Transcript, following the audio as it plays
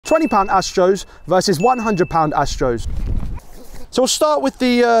£20 Astros versus £100 Astros. So we'll start with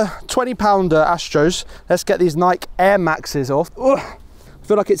the £20 Astros. Let's get these Nike Air Maxes off. Ugh. I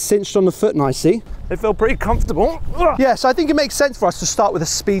feel like it's cinched on the foot nicely. They feel pretty comfortable. Ugh. Yeah, so I think it makes sense for us to start with a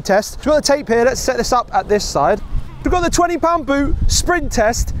speed test. We've got the tape here. Let's set this up at this side. We've got the £20 boot sprint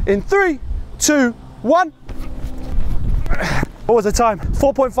test in 3, 2, 1. What was the time?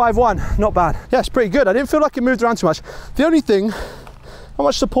 4.51, not bad. Yeah, it's pretty good. I didn't feel like it moved around too much. The only thing, not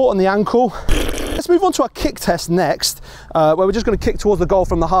much support on the ankle. Let's move on to our kick test next, where we're just going to kick towards the goal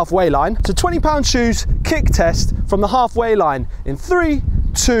from the halfway line. So £20 shoes, kick test from the halfway line in 3,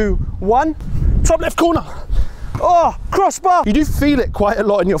 2, 1. Top left corner. Oh, crossbar. You do feel it quite a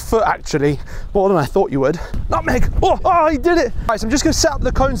lot in your foot, actually, more than I thought you would. Nutmeg. Oh, he did it. All right, so I'm just going to set up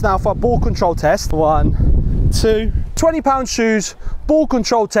the cones now for our ball control test. 1, 2. £20 shoes, ball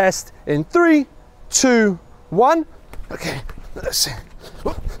control test in 3, 2, 1. Okay, let's see.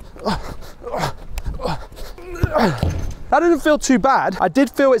 That didn't feel too bad. I did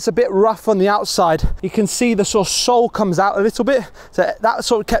feel it's a bit rough on the outside. You can see the sort of sole comes out a little bit. So that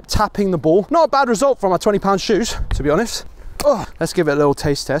sort of kept tapping the ball. Not a bad result from my £20 shoes, to be honest. Oh, let's give it a little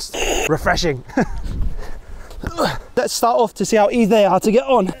taste test. Refreshing. Let's start off to see how easy they are to get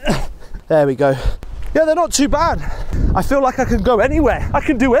on. There we go. Yeah, they're not too bad. I feel like I can go anywhere. I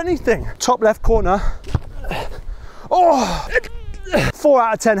can do anything. Top left corner. Oh, 4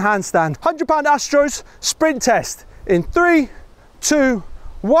 out of 10 handstand. £100 Astros sprint test in 3, 2,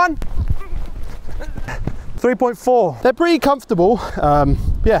 1. 3.4. They're pretty comfortable.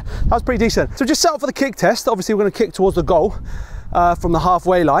 Yeah, that was pretty decent. So just set up for the kick test. Obviously, we're going to kick towards the goal from the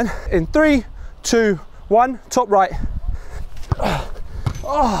halfway line in 3, 2, 1. Top right.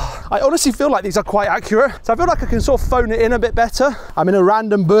 Oh, I honestly feel like these are quite accurate. So I feel like I can sort of phone it in a bit better. I'm in a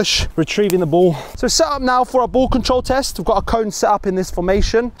random bush retrieving the ball. So set up now for our ball control test. We've got a cone set up in this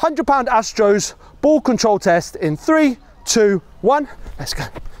formation. £100 Astros ball control test in 3, 2, 1. Let's go.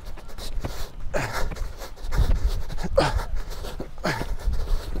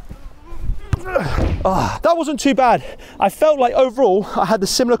 Oh, that wasn't too bad. I felt like overall I had the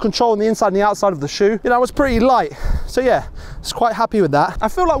similar control on the inside and the outside of the shoe. You know, I was pretty light. So yeah, I was quite happy with that. I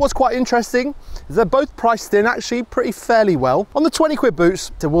feel like what's quite interesting is they're both priced in actually pretty fairly well. On the 20 quid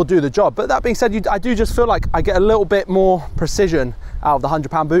boots, they will do the job. But that being said, I do just feel like I get a little bit more precision out of the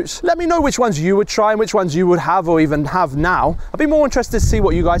 £100 boots. Let me know which ones you would try and which ones you would have or even have now. I'd be more interested to see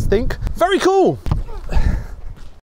what you guys think. Very cool.